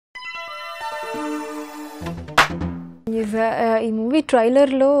ఈ మూవీ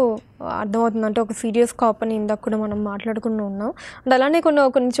ట్రైలర్లో అర్థమవుతుంది, అంటే ఒక సీరియస్ కాప్ అని ఇందాక కూడా మనం మాట్లాడుకుంటూ ఉన్నాం. అండ్ అలానే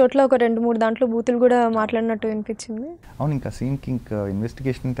కొన్ని చోట్ల ఒక 2-3 దాంట్లో బూతులు కూడా మాట్లాడినట్టు అనిపించింది. అవును, ఇంకా సీన్కి ఇంకా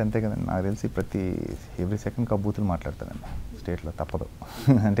ఇన్వెస్టిగేషన్ అంటే అంతే కదండి. నాకు తెలిసి ఎవ్రీ సెకండ్కి ఆ బూతులు మాట్లాడతారండి స్టేట్లో, తప్పదు.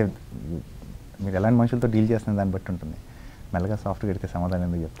 అంటే మీరు ఎలాంటి మనుషులతో డీల్ చేస్తున్న దాన్ని బట్టి ఉంటుంది. మెల్లగా సాఫ్ట్గా పెడితే సమాధానం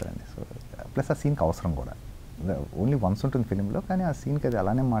ఎందుకు చెప్తారండి. సో ప్లస్ ఆ సీన్కి అవసరం కూడా ఓన్లీ వన్స్ ఉంటుంది ఫిలింలో, కానీ ఆ సీన్కి అది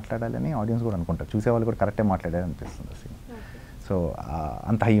అలానే మాట్లాడాలని ఆడియన్స్ కూడా అనుకుంటారు. చూసేవాళ్ళు కూడా కరెక్టే మాట్లాడారనిపిస్తుంది ఆ సీన్. సో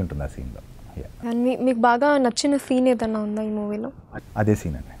అంత హై ఉంటుంది ఆ సీన్లో. మీకు బాగా నచ్చిన సీన్ ఏదన్నా ఉందా ఈ మూవీలో? అదే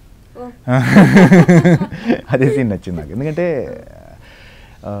సీన్ అండి. అదే సీన్ నచ్చింది నాకు. ఎందుకంటే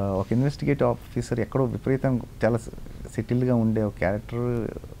ఒక ఇన్వెస్టిగేటివ్ ఆఫీసర్ ఎక్కడో విపరీతంగా చాలా సెటిల్గా ఉండే ఒక క్యారెక్టర్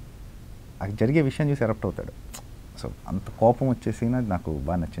అది జరిగే విషయం చూసి ఎరప్ట్ అవుతాడు. సో అంత కోపం వచ్చే సీన్ అది నాకు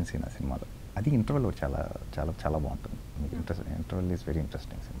బాగా నచ్చిన సీన్ ఆ సినిమాలో. అది ఇంటర్వెల్ చాలా చాలా చాలా బాగుంటుంది. మీకు ఇంటర్వెల్ ఈజ్ వెరీ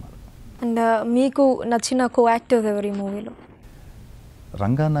ఇంట్రెస్టింగ్ సినిమాలో. అండ్ మీకు నచ్చిన కో యాక్టర్స్ ఎవరు ఈ మూవీలో?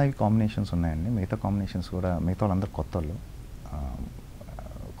 రంగానాయక్ కాంబినేషన్స్ ఉన్నాయండి. మిగతా కాంబినేషన్స్ కూడా మిగతా వాళ్ళందరూ కొత్త వాళ్ళు.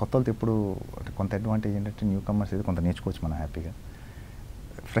 కొత్త వాళ్ళతో ఎప్పుడు అంటే కొంత అడ్వాంటేజ్ ఏంటంటే న్యూ కమర్స్ ఇది కొంత నేర్చుకోవచ్చు మనం హ్యాపీగా.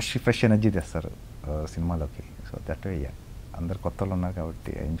 ఫ్రెష్ ఎనర్జీ తెస్తారు సినిమాలోకి. సో దట్ వే అందరు కొత్త వాళ్ళు ఉన్నారు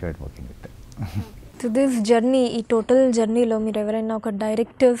కాబట్టి enjoyed working with. To this journey, ఈ టోటల్ జర్నీలో మీరు ఎవరైనా ఒక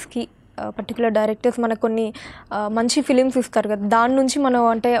డైరెక్టర్స్కి, పర్టికులర్ డైరెక్టర్స్ మనకు కొన్ని మంచి ఫిలిమ్స్ ఇస్తారు కదా, దాని నుంచి మనం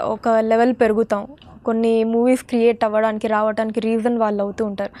అంటే ఒక లెవెల్ పెరుగుతాం. కొన్ని మూవీస్ క్రియేట్ అవ్వడానికి రావడానికి రీజన్ వాళ్ళు అవుతూ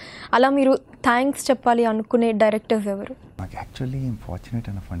ఉంటారు. అలా మీరు థ్యాంక్స్ చెప్పాలి అనుకునే డైరెక్టర్స్ ఎవరు? నాకు యాక్చువల్లీ ఫార్చునేట్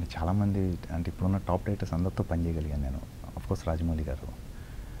అనఫ్ అండి. చాలామంది అంటే ఇప్పుడున్న టాప్ డైరెక్టర్స్ అందరితో పనిచేయగలిగాను నేను. అఫ్కోర్స్ రాజమౌళి గారు,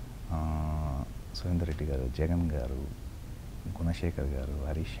 సురేందర్ రెడ్డి గారు, జగన్ గారు, గుణశేఖర్ గారు,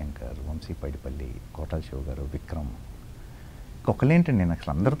 హరీష్ శంకర్, వంశీ పైడిపల్లి, కోటాల్ శివ గారు, విక్రమ్. ఒక్కలేంటండి, నేను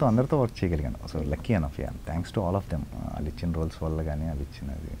అసలు అందరితో వర్క్ చేయగలిగాను. So lucky enough. Thanks to all of them. వాళ్ళు ఇచ్చిన రోల్స్ వల్ల కానీ వాళ్ళు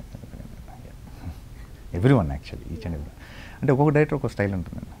ఇచ్చినది every one actually, each and every. అంటే ఒక్కొక్క డైరెక్టర్ ఒక స్టైల్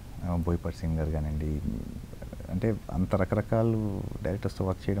ఉంటుందండి. బోయపాటి సింగ్ గారు కానివ్వండి, అంటే అంత రకరకాల డైరెక్టర్స్తో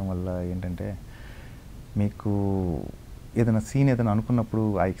వర్క్ చేయడం వల్ల ఏంటంటే మీకు ఏదైనా సీన్ ఏదైనా అనుకున్నప్పుడు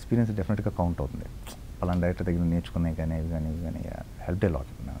ఆ ఎక్స్పీరియన్స్ డెఫినెట్గా కౌంట్ అవుతుంది. పలానా డైరెక్టర్ దగ్గర నేర్చుకున్నాయి కానీ ఇవి కానీ హెల్ప్ ఏ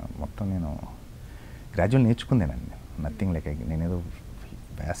లాట్. మొత్తం నేను గ్రాడ్యువల్ నేర్చుకుందేనండి. నథింగ్ లైక్ నేనేదో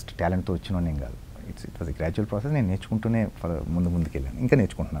వ్యాస్ట్ టాలెంట్తో వచ్చిన నేను కాదు. It was a gradual process. నేను నేర్చుకుంటూనే ముందుకు వెళ్ళాను, ఇంకా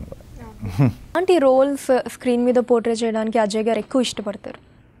నేర్చుకుంటున్నాను కూడా. అలాంటి రోల్స్ స్క్రీన్ మీద పోర్ట్రే చేయడానికి అజయ్ గారు ఎక్కువ ఇష్టపడతారు?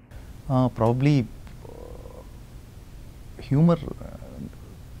 ప్రాబ్లీ హ్యూమర్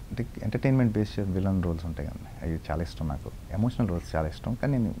అంటే ఎంటర్టైన్మెంట్ బేస్డ్ విలన్ రోల్స్ ఉంటాయి కదండి, అవి చాలా ఇష్టం నాకు. ఎమోషనల్ రోల్స్ చాలా ఇష్టం,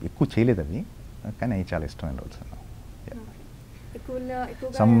 కానీ నేను ఎక్కువ చేయలేదు అవి, కానీ అవి చాలా ఇష్టమైన రోల్స్ అన్న.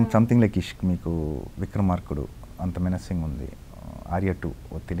 సంథింగ్ లైక్ ఇష్క్, మీకు విక్రమార్కుడు అంత మెనసింగ్ ఉంది. ఆర్య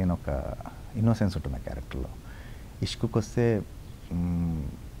 2 తెలియని ఒక ఇన్నోసెన్స్ ఉంటుంది ఆ క్యారెక్టర్లో. ఇష్క్కి వస్తే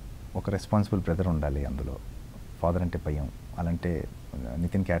ఒక రెస్పాన్సిబుల్ బ్రదర్ ఉండాలి అందులో. ఫాదర్ అంటే భయం, అలాంటే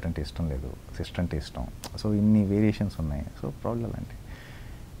నితిన్ క్యాట్ అంటే ఇష్టం లేదు, సిస్టర్ అంటే ఇష్టం. సో ఇన్ని వేరియేషన్స్ ఉన్నాయి. సో ప్రాబ్లం అలాంటి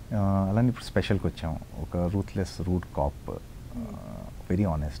అలానే ఇప్పుడు స్పెషల్కి వచ్చాం. ఒక రూట్ కాప్, వెరీ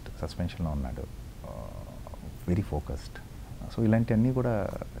ఆనెస్ట్, సస్పెన్షన్లో ఉన్నాడు, వెరీ ఫోకస్డ్. సో ఇలాంటివన్నీ కూడా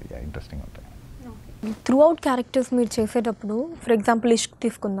ఇంట్రెస్టింగ్ ఉంటాయి. త్రూ అవుట్ క్యారెక్టర్స్ మీరు చేసేటప్పుడు, ఫర్ ఎగ్జాంపుల్ ఇష్క్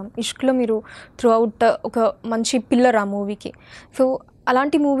తీసుకుందాం. ఇష్క్లో మీరు త్రూ అవుట్ ఒక మంచి పిల్లర్ ఆ మూవీకి. సో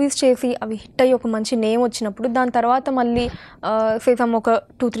అలాంటి మూవీస్ చేసి అవి హిట్ అయ్యి ఒక మంచి నేమ్ వచ్చినప్పుడు దాని తర్వాత మళ్ళీ సేమ్ ఒక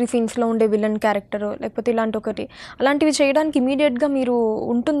 2-3 సీన్స్లో ఉండే విలన్ క్యారెక్టర్ లేకపోతే ఇలాంటి ఒకటి అలాంటివి చేయడానికి ఇమీడియట్గా మీరు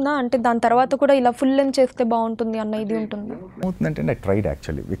ఉంటుందా? అంటే దాని తర్వాత కూడా ఇలా ఫుల్ లెంత్ చేస్తే బాగుంటుంది అన్న ఇది ఉంటుంది? అవుతుందంటే నేను ట్రైడ్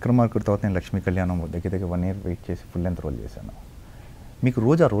యాక్చువల్లీ. విక్రమార్కుడి తర్వాత నేను లక్ష్మీ కళ్యాణం దగ్గర 1 year వెయిట్ చేసి ఫుల్ లెంత్ రోల్ చేశాను. మీకు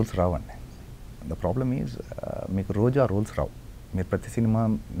రోజు ఆ రోల్స్ రావండి. ద ప్రాబ్లమ్ ఈజ్ మీకు రోజు ఆ రోల్స్ రావు. మీరు ప్రతి సినిమా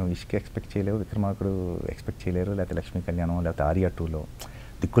నువ్వు ఇష్కి ఎక్స్పెక్ట్ చేయలేవు, విక్రమార్కుడు ఎక్స్పెక్ట్ చేయలేరు, లేకపోతే లక్ష్మీ కళ్యాణం, లేకపోతే ఆర్య 2లో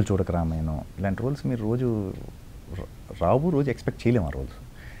దిక్కులు చూడక రామాయణం, ఇలాంటి రోల్స్ మీరు రోజు రావు, రోజు ఎక్స్పెక్ట్ చేయలేము ఆ రోల్స్.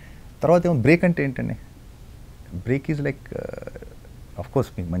 తర్వాత ఏమో బ్రేక్ అంటే ఏంటండి, బ్రేక్ ఈజ్ లైక్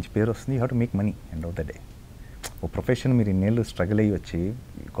అఫ్కోర్స్ మీకు మంచి పేరు వస్తుంది, you have to make money end of the day. Oh profession మీరు ఇన్నేళ్ళు స్ట్రగుల్ అయ్యి వచ్చి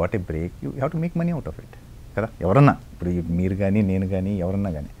got a break, you have to make money out of it కదా, ఎవరన్నా ఇప్పుడు మీరు కానీ నేను కానీ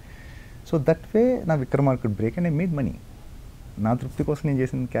ఎవరన్నా కానీ. సో దట్ వే నా విక్రమార్కుడు break and I made money. నా తృప్తి కోసం నేను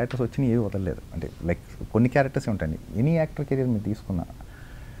చేసిన క్యారెక్టర్స్ వచ్చి ఏవి వదలలేదు. అంటే లైక్ కొన్ని క్యారెక్టర్స్ ఉంటాయండి, ఎనీ యాక్టర్ కెరీర్ మీరు తీసుకున్నా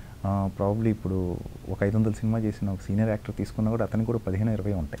ప్రాబ్లీ ఇప్పుడు ఒక 500 సినిమా చేసిన ఒక సీనియర్ యాక్టర్ తీసుకున్నా కూడా అతనికి కూడా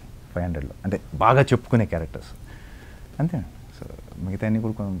 15-20 ఉంటాయి 500లో, అంటే బాగా చెప్పుకునే క్యారెక్టర్స్ అంతే. సో మిగతా అన్నీ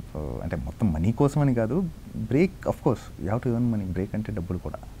కూడా అంటే మొత్తం మనీ కోసం అని కాదు, break of course you have to earn money. Break అంటే డబ్బులు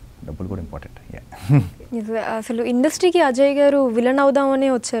కూడా ఇంపార్టెంట్. అసలు ఇండస్ట్రీకి అజయ్ గారు విలన్ అవుదామనే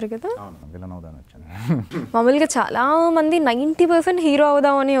వచ్చారు కదా? విలన్ అవుదామని వచ్చాను. మామూలుగా చాలా మంది 90% హీరో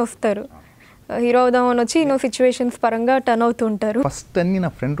అవుదామని వస్తారు. హీరో అవుదామని వచ్చి సిచ్యువేషన్స్ పరంగా టర్న్ అవుతుంటారు. ఫస్ట్ అన్ని నా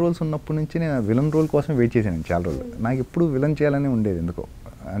ఫ్రెండ్ రోల్స్ ఉన్నప్పటి నుంచి నేను విలన్ రోల్ కోసం వెయిట్ చేశాను చాలా రోజులు. నాకు ఎప్పుడు విలన్ చేయాలని ఉండేది ఎందుకో,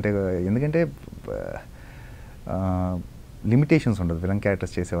 అంటే ఎందుకంటే లిమిటేషన్స్ ఉండదు విలన్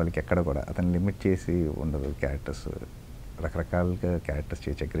క్యారెక్టర్స్ చేసే వాళ్ళకి ఎక్కడ కూడా. అతను లిమిట్ చేసి ఉండదు క్యారెక్టర్స్, రకరకాలుగా క్యారెక్టర్స్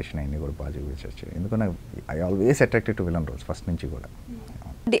చేయొచ్చు, అగ్రెషన్ అన్నీ కూడా బాగా చూపించవచ్చు. ఎందుకు నాకు I always attracted to villain roles first నుంచి కూడా.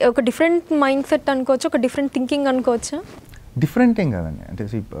 ఒక డిఫరెంట్ మైండ్ సెట్ అనుకోవచ్చు, ఒక డిఫరెంట్ థింకింగ్ అనుకోవచ్చా? డిఫరెంట్ ఏం కాదండి, అంటే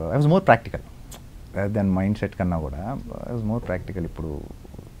ఐ వాజ్ మోర్ ప్రాక్టికల్ దాని మైండ్ సెట్ కన్నా కూడా ఐ వాజ్ మోర్ ప్రాక్టికల్. ఇప్పుడు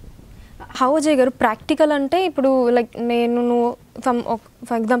హౌ అజయ్ గారు ప్రాక్టికల్ అంటే ఇప్పుడు లైక్ నేను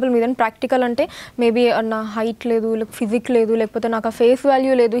ఫర్ ఎగ్జాంపుల్ మీద ప్రాక్టికల్ అంటే మేబీ నా హైట్ లేదు, లేకపోతే ఫిజిక్ లేదు, లేకపోతే నాకు ఆ ఫేస్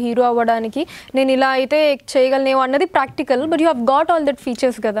వాల్యూ లేదు హీరో అవ్వడానికి, నేను ఇలా అయితే చేయగలనేమో అన్నది practical. But you have got all that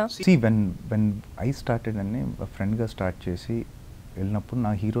features కదా. వెన్ ఐ స్టార్టెడ్ అని ఫ్రెండ్గా స్టార్ట్ చేసి వెళ్ళినప్పుడు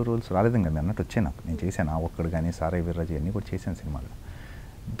నా హీరో రోల్స్ రాలేదండి కదా అన్నట్టు వచ్చాయి నాకు. నేను చేశాను ఆ ఒక్కడు కానీ సారై వీర్రాజు అన్నీ కూడా చేశాను సినిమాలో.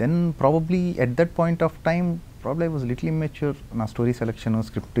 Then probably at that point of time probably I was little immature. నా story selection,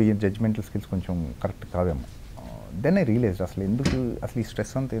 script, judgemental skills కొంచెం కరెక్ట్ కావేమో. దెన్ ఐ రియలైజ్ అసలు ఈ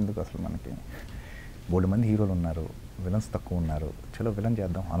స్ట్రెస్ అంతా ఎందుకు, అసలు మనకి బోల్డ్ మంది హీరోలు ఉన్నారు, విలన్స్ తక్కువ ఉన్నారు, చలో విలన్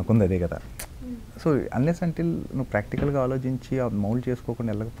చేద్దాం అనుకుంది అదే కదా. సో అన్లెస్ అంటిల్ నువ్వు ప్రాక్టికల్గా ఆలోచించి ఆ మౌల్డ్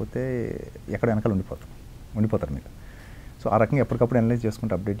చేసుకోకుండా వెళ్ళకపోతే ఎక్కడ వెనకాల ఉండిపోతారు మీరు. సో ఆ రకంగా ఎప్పటికప్పుడు అనలైజ్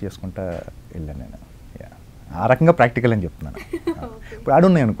చేసుకుంటూ అప్డేట్ చేసుకుంటా వెళ్ళాను నేను. ఆ రకంగా ప్రాక్టికల్ అని చెప్తున్నాను. ఇప్పుడు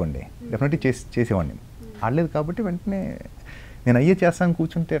ఆడున్నాయి అనుకోండి డెఫినెట్లీ చేసేవాడిని. ఆడలేదు కాబట్టి వెంటనే నేను చేస్తాను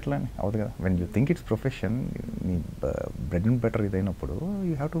కూర్చుంటే ఎట్లా అని అవుతుంది కదా. When you think it's profession, నీ bread and better ఇదైనప్పుడు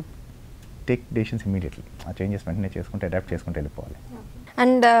you have to take decisions immediately. ఆ చేంజెస్ వెంటనే చేసుకుంటే అడాప్ట్ చేసుకుంటే వెళ్ళిపోవాలి.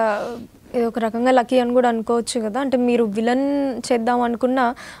 అండ్ ఇది ఒక రకంగా లక్కీ అని కూడా అనుకోవచ్చు కదా. అంటే మీరు విలన్ చేద్దాం అనుకున్నా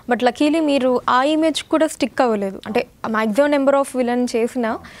బట్ లక్కీలీ మీరు ఆ ఇమేజ్ కూడా స్టిక్ అవ్వలేదు. అంటే మ్యాక్సిమం నెంబర్ ఆఫ్ విలన్ చేసిన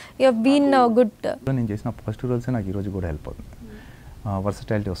యూ హ్యావ్ బీన్ గుడ్. నేను చేసిన ఫస్ట్ రోల్సే నాకు ఈరోజు కూడా హెల్ప్ అవుతుంది.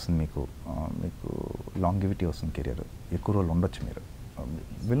 వర్సటాలిటీ వస్తుంది, మీకు లాంగివిటీ వస్తుంది, కెరియర్ ఎక్కువ రోజులు ఉండొచ్చు. మీరు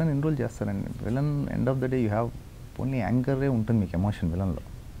విలన్ ఎన్ని రోజులు చేస్తారండి? Villain end of the day you have only యాంకరే ఉంటుంది మీకు ఎమోషన్. విలన్లో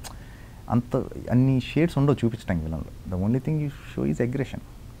అన్ని షేడ్స్ ఉండవు చూపించడానికి విలన్లో. The only thing you show is aggression.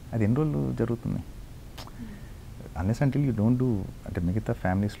 అది ఎన్ని రోజులు జరుగుతుంది? Unless until you don't do, అంటే మిగతా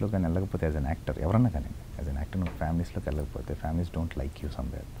ఫ్యామిలీస్లో కానీ వెళ్ళకపోతే యాజ్ అన్ యాక్టర్, ఎవరన్నా కానీ యాజ్ అన్ యాక్టర్ నువ్వు ఫ్యామిలీస్లోకి వెళ్ళకపోతే families don't like you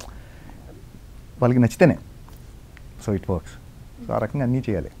somewhere. వాళ్ళకి నచ్చితేనే సో ఇట్ వర్క్స్. సో ఆ రకంగా అన్నీ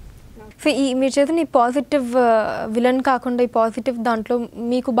చేయాలి. సో మీరు చేసిన ఈ పాజిటివ్ విలన్ కాకుండా ఈ పాజిటివ్ దాంట్లో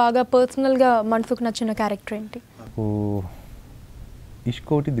మీకు బాగా పర్సనల్గా మనసుకు నచ్చిన క్యారెక్టర్ ఏంటి? నాకు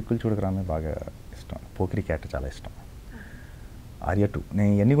ఇష్కోటి దిక్కులు చూడకరామే బాగా ఇష్టం. పోకిరి క్యారెక్టర్ చాలా ఇష్టం. ఆర్య 2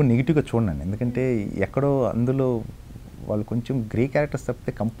 నేను ఇవన్నీ కూడా నెగిటివ్గా చూడనండి, ఎందుకంటే ఎక్కడో అందులో వాళ్ళు కొంచెం గ్రే క్యారెక్టర్స్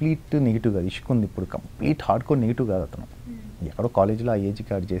తప్పితే కంప్లీట్ నెగిటివ్ కాదు. ఇష్క్ ఉంది ఇప్పుడు కంప్లీట్ హార్డ్ కోర్ నెగిటివ్ కాదు. అతను ఎక్కడో కాలేజీలో ఆ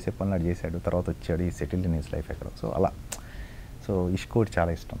ఏజ్కి ఆడు చేసే పనులు ఆడు చేశాడు, తర్వాత వచ్చాడు, ఈ సెటిల్డ్ ఇన్ హిస్ లైఫ్ ఎక్కడో. సో అలా సో ఇష్కోటి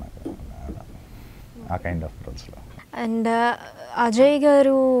చాలా ఇష్టం నాకు ఆ కైండ్ ఆఫ్ రోల్స్లో. అండ్ అజయ్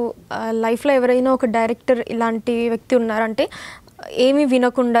గారు లైఫ్లో ఎవరైనా ఒక డైరెక్టర్ ఇలాంటి వ్యక్తి ఉన్నారంటే ఏమీ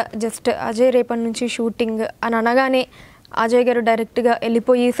వినకుండా జస్ట్ అజయ్ రేపటి నుంచి షూటింగ్ అని అనగానే అజయ్ గారు డైరెక్ట్గా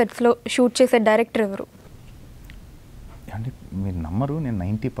వెళ్ళిపోయి సెట్స్లో షూట్ చేసే డైరెక్టర్ ఎవరు? అంటే మీరు నమ్మరు, నేను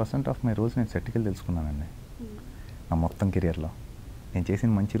 90% ఆఫ్ మై రోల్స్ నేను సెట్కి వెళ్ళి తెలుసుకున్నానండి. నా మొత్తం కెరియర్లో నేను చేసిన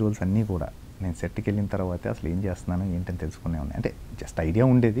మంచి రోల్స్ అన్నీ కూడా నేను సెట్కి వెళ్ళిన తర్వాతే అసలు ఏం చేస్తున్నాను ఏంటని తెలుసుకునే ఉన్నాయి. అంటే జస్ట్ ఐడియా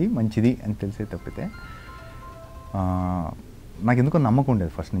ఉండేది మంచిది అని తెలిసే తప్పితే నాకు ఎందుకో నమ్మకం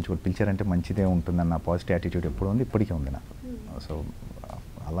ఉండేది ఫస్ట్ నుంచి కూడా. పిలిచారంటే మంచిదే ఉంటుందన్న పాజిటివ్ యాటిట్యూడ్ ఎప్పుడు ఉంది, ఇప్పటికే ఉంది నాకు. సో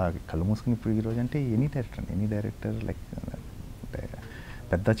అలా కళ్ళు మూసుకుని ఇప్పుడు ఈరోజు అంటే ఎనీ డైరెక్టర్ లైక్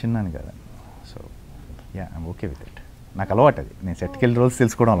పెద్ద చిన్న అని కదా. So I'm okay with it. నాకు అలవాటు అది, నేను సెట్కి వెళ్ళి రోజు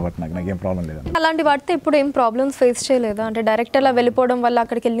తెలుసుకోవడం అలవాటు. నాకేం ప్రాబ్లం లేదు. అలాంటి వాటితో ఇప్పుడు ఏం ప్రాబ్లమ్స్ ఫేస్ చేయలేదా? అంటే డైరెక్టర్లా వెళ్ళిపోవడం వల్ల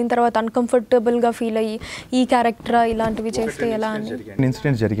అక్కడికి వెళ్ళిన తర్వాత అన్కంఫర్టబుల్గా ఫీల్ అయ్యి ఈ క్యారెక్టర్ ఇలాంటివి చేస్తే ఎలా అని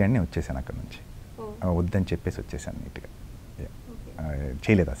ఇన్సిడెంట్స్ జరిగాయని నేను వచ్చేసాను అక్కడ నుంచి. వద్దని చెప్పేసి వచ్చేసాను నీట్గా.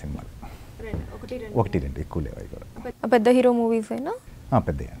 చేయలేదు ఆ సినిమాలు, 1-2 ఎక్కువ లేవు అవి కూడా. పెద్ద హీరో మూవీస్ అయినా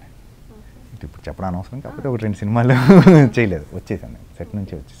పెద్దయ్యాను. ఇప్పుడు చెప్పడం అనవసరం, కాకపోతే 1-2 సినిమాలు చేయలేదు, వచ్చేసాను. సెట్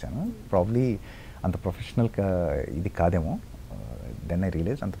నుంచి వచ్చేసాను. ప్రాబ్లీ అంత ప్రొఫెషనల్గా ఇది కాదేమో. దెన్ ఐ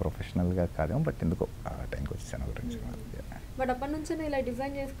రియలైజ్ అంత ప్రొఫెషనల్గా కాదేమో. బట్ ఎందుకో ఆ టైంకి వచ్చేసాను 1-2 సినిమాలు.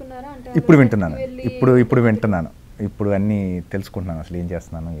 ఇప్పుడు వింటున్నాను, ఇప్పుడు వింటున్నాను, ఇప్పుడు అన్నీ తెలుసుకుంటున్నాను. అసలు ఏం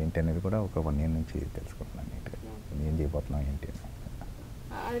చేస్తున్నాను ఏంటి అనేది కూడా ఒక 1 year నుంచి తెలుసుకుంటున్నాను నీట్గా. ఏం చేయబోతున్నాం ఏంటి అని.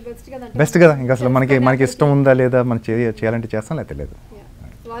 బెస్ట్ కదా. ఇంకా అసలు మనకి ఇష్టం ఉందా లేదా, మనం చేయాలంటే చేస్తాం, లేకపోతే లేదు.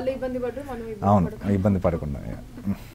 వాళ్ళు ఇబ్బంది పడరు, మనం అవును, ఇబ్బంది పడకుండా.